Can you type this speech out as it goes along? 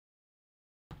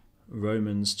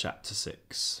Romans chapter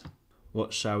 6.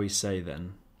 What shall we say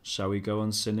then? Shall we go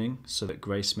on sinning so that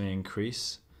grace may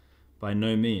increase? By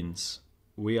no means.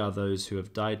 We are those who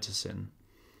have died to sin.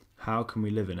 How can we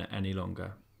live in it any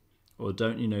longer? Or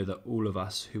don't you know that all of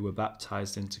us who were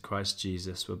baptized into Christ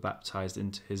Jesus were baptized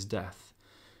into his death?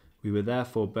 We were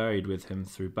therefore buried with him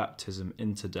through baptism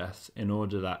into death, in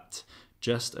order that,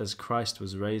 just as Christ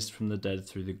was raised from the dead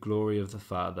through the glory of the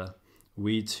Father,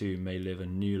 we too may live a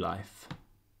new life.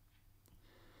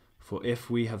 For if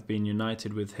we have been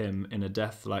united with him in a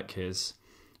death like his,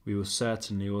 we will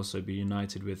certainly also be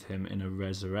united with him in a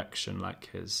resurrection like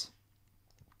his.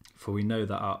 For we know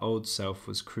that our old self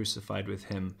was crucified with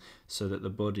him, so that the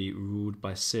body ruled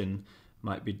by sin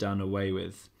might be done away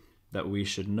with, that we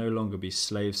should no longer be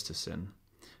slaves to sin,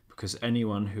 because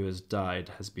anyone who has died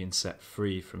has been set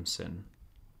free from sin.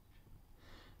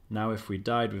 Now if we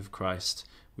died with Christ,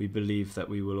 we believe that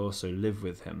we will also live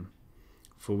with him.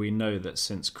 For we know that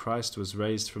since Christ was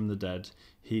raised from the dead,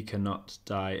 he cannot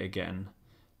die again.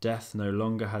 Death no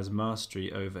longer has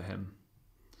mastery over him.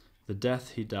 The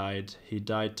death he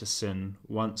died to sin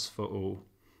once for all,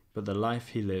 but the life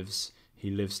he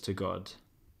lives to God.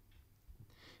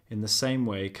 In the same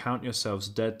way, count yourselves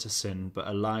dead to sin, but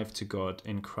alive to God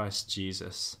in Christ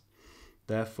Jesus.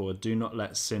 Therefore, do not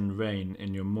let sin reign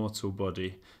in your mortal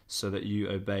body, so that you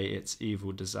obey its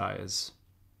evil desires.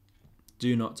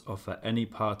 Do not offer any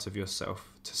part of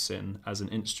yourself to sin as an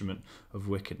instrument of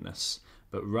wickedness,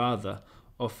 but rather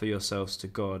offer yourselves to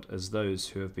God as those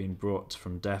who have been brought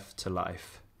from death to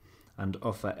life, and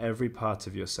offer every part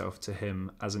of yourself to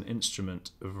him as an instrument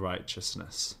of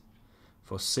righteousness.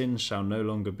 For sin shall no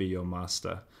longer be your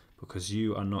master, because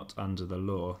you are not under the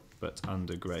law, but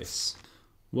under grace.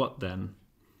 What then?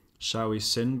 Shall we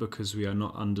sin because we are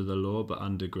not under the law, but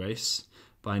under grace?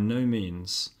 By no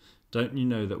means. Don't you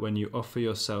know that when you offer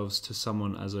yourselves to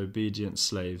someone as obedient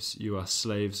slaves, you are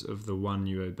slaves of the one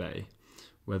you obey,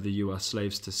 whether you are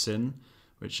slaves to sin,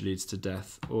 which leads to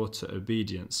death, or to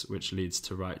obedience, which leads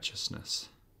to righteousness?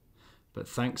 But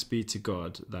thanks be to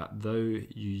God that though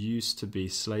you used to be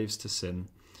slaves to sin,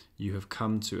 you have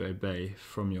come to obey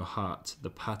from your heart the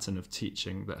pattern of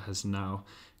teaching that has now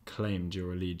claimed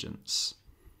your allegiance.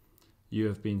 You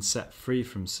have been set free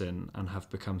from sin and have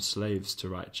become slaves to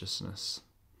righteousness.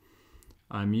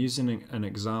 I am using an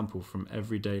example from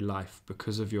everyday life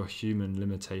because of your human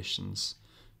limitations.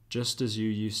 Just as you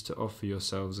used to offer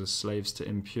yourselves as slaves to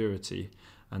impurity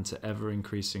and to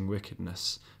ever-increasing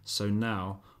wickedness, so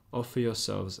now offer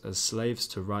yourselves as slaves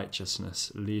to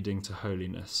righteousness, leading to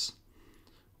holiness.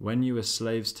 When you were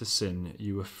slaves to sin,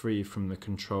 you were free from the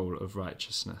control of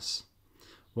righteousness.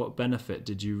 What benefit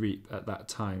did you reap at that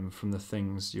time from the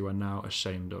things you are now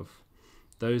ashamed of?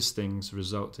 Those things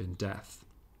result in death.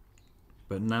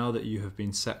 But now that you have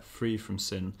been set free from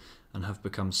sin and have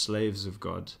become slaves of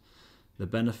God, the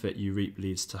benefit you reap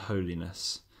leads to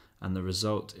holiness, and the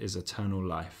result is eternal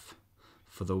life.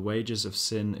 For the wages of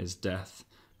sin is death,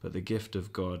 but the gift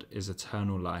of God is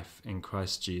eternal life in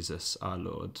Christ Jesus our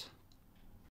Lord.